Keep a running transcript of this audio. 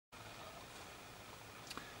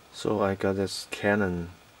So I got this Canon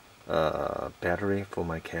battery for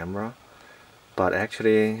my camera, but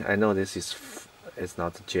actually I know this is it's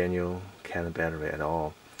not a genuine Canon battery at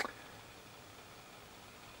all.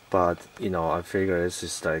 But you know, I figure this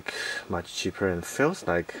is like much cheaper and feels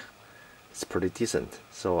like it's pretty decent.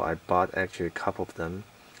 So I bought actually a couple of them,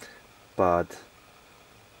 but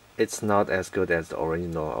it's not as good as the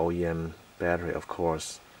original OEM battery, of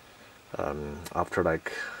course. After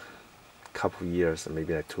like a couple of years,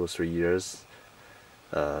 maybe like 2 or 3 years,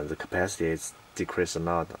 the capacity is decreased a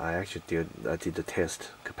lot. I actually did the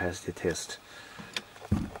test, capacity test.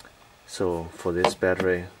 So for this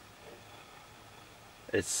battery,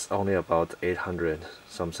 it's only about 800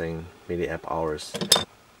 something milliamp hours.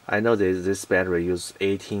 I know this battery uses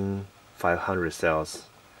 18500 cells,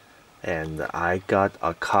 and I got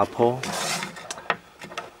a couple.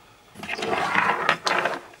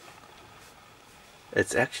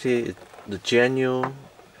 It's actually the genuine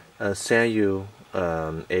Sanyo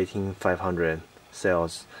 18500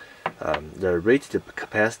 cells. The rated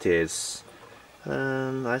capacity is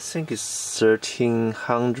I think it's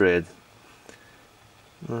 1300.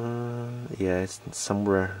 Yeah, it's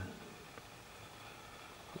somewhere.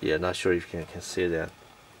 Yeah, not sure if you can see that.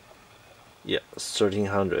 Yeah,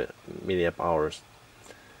 1300 milliamp hours.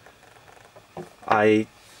 I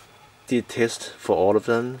did test for all of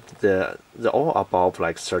them. They're all above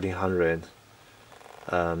like 1300,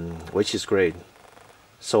 which is great.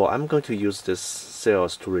 So I'm going to use this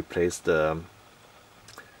cells to replace the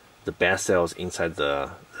bad cells inside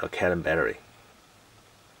the Canon battery.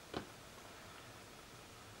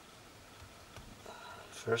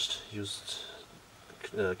 First,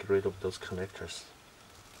 get rid of those connectors.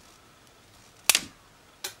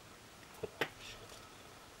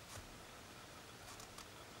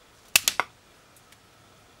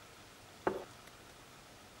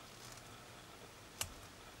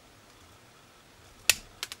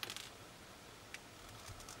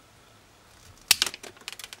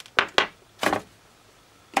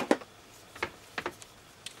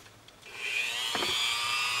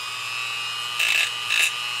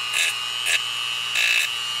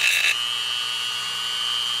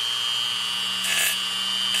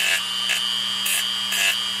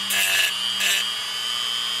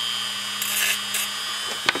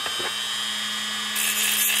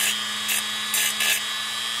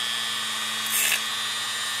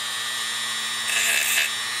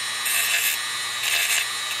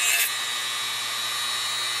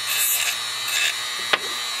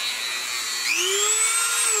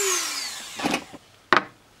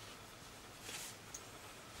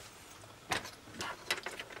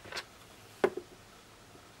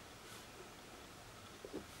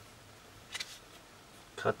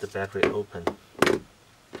 Cut the battery open.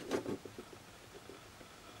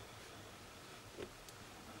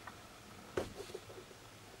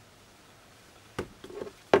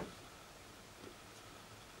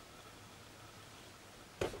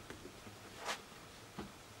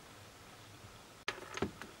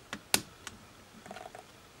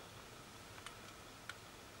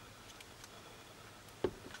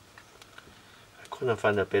 I couldn't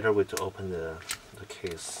find a better way to open the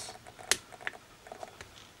case.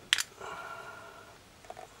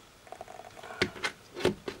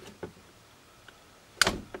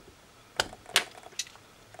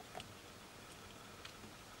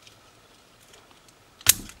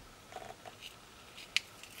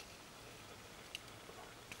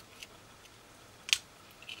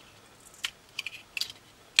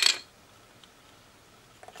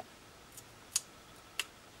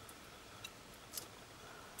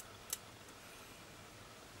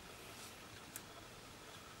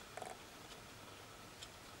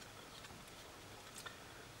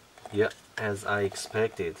 Yeah, as I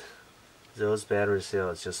expected, those battery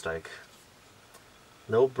cells just like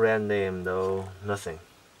no brand name, no nothing.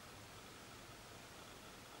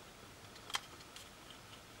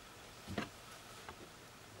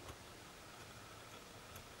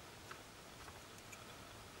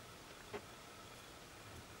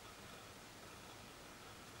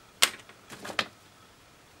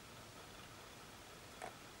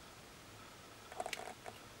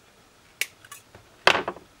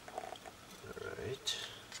 Alright.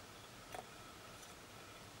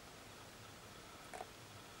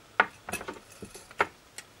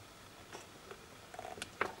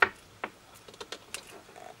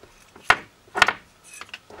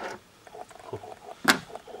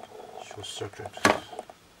 Short circuit.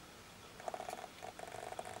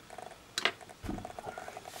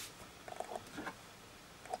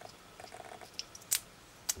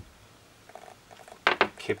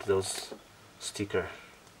 Keep those sticker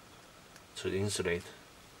to insulate.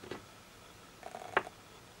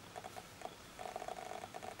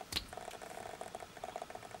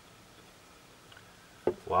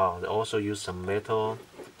 Wow, they also use some metal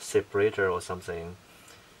separator or something,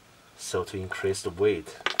 so to increase the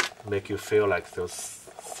weight, make you feel like those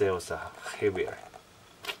cells are heavier.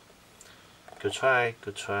 Good try,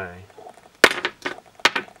 good try.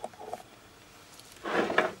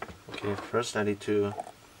 Okay, first I need to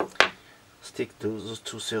stick those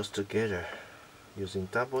two cells together using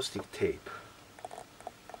double stick tape.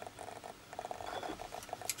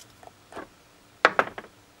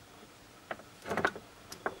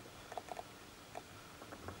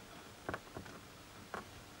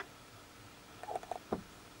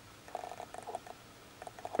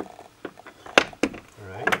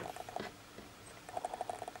 Alright.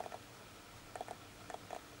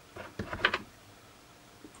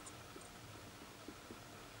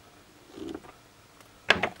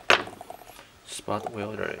 Spot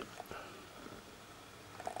welder it.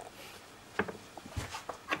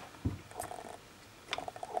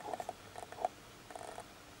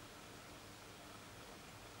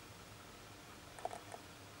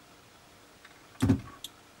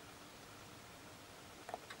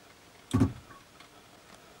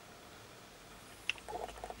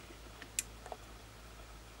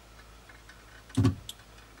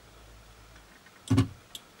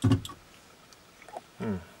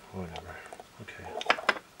 Whatever. Okay.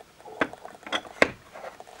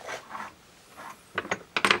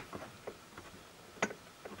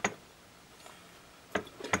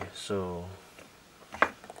 Okay, so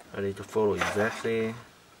I need to follow exactly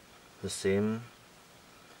the same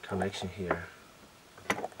connection here.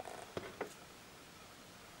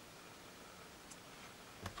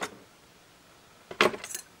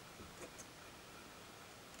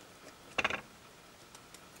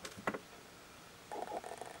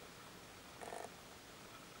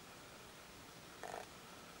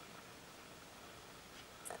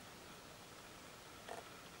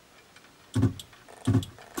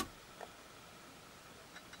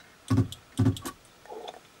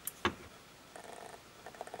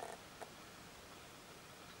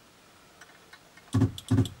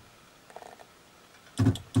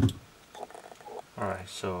 Alright,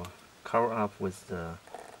 so cover up with the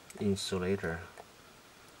insulator.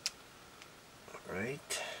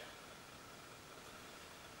 Alright.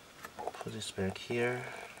 Put this back here.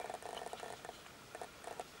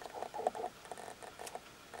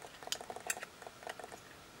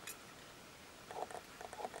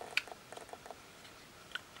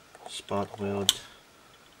 Spot weld.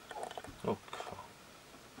 Oh,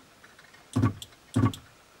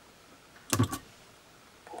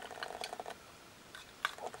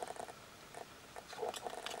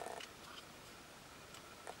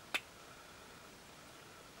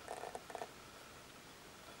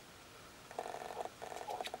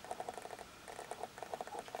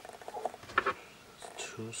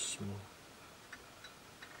 it's too small.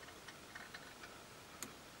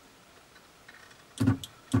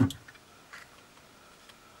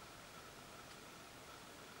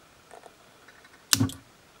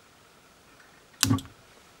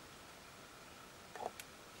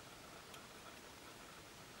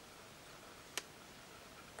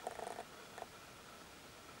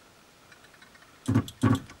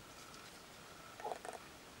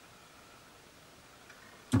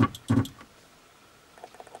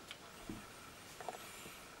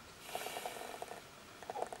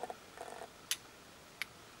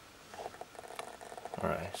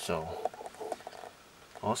 Alright, so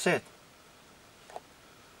all set.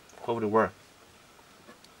 Hope it worked.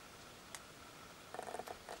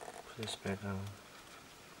 Put this back on.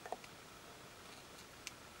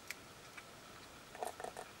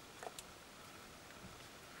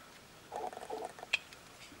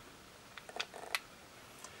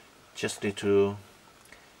 Just need to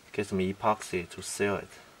get some epoxy to seal it.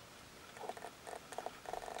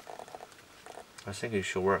 I think it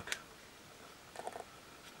should work.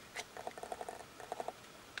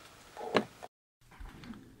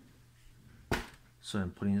 So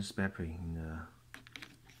I'm putting this battery in the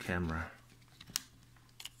camera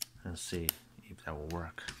and see if that will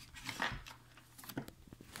work.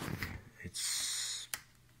 It's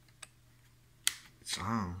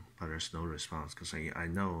on, but there's no response because I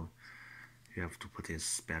know you have to put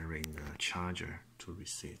this battery in the charger to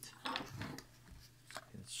reset.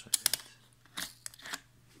 Let's try that.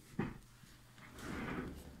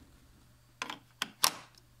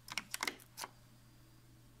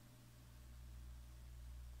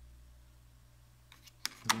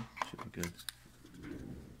 Should be good.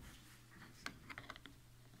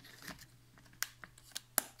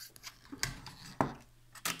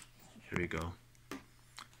 Here we go.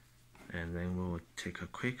 And then we'll take a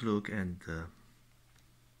quick look at the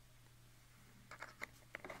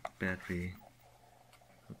battery.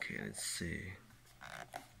 Okay, let's see.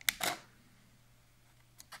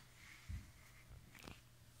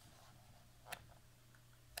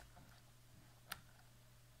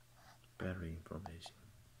 Battery information.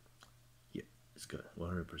 Yeah, it's good,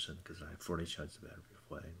 100%, because I fully charged the battery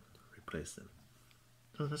before I replaced them.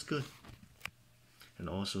 So that's good. And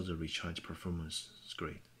also the recharge performance is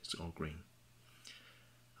great. It's all green.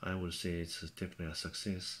 I would say it's definitely a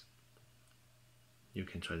success. You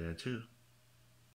can try that too.